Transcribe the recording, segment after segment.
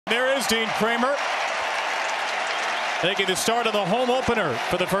There is Dean Kremer, making the start of the home opener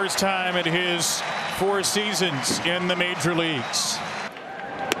for the first time in his 4 seasons in the major leagues.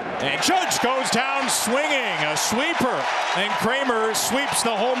 And Judge goes down swinging, a sweeper, and Kremer sweeps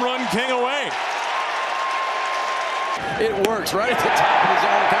the home run king away. It works right at the top of the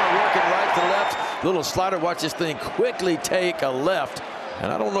zone, kind of working right to left. Little slider. Watch this thing quickly take a left.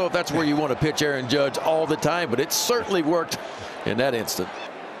 And I don't know if that's where you want to pitch Aaron Judge all the time, but it certainly worked in that instant.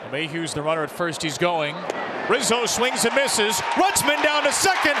 Mayhew's the runner at first. He's going. Rizzo swings and misses. Rutzman down to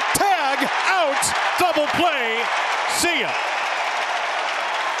second. Tag. Out. Double play. See ya.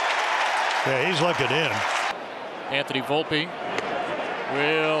 Yeah, he's looking in. Anthony Volpe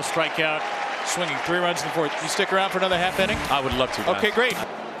will strike out, swinging 3 runs in the 4th. You stick around for another half inning? I would love to. Okay, great.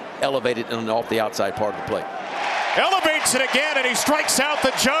 Elevated and off the outside part of the plate. Elevates it again, and he strikes out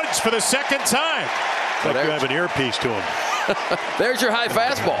the Judge for the 2nd time. Like you have an earpiece to him. There's your high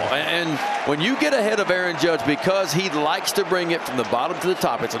fastball. And when you get ahead of Aaron Judge, because he likes to bring it from the bottom to the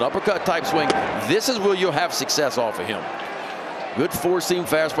top, it's an uppercut type swing. This is where you'll have success off of him. Good 4-seam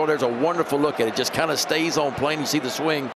fastball. There's a wonderful look at it. Just kind of stays on plane. You see the swing.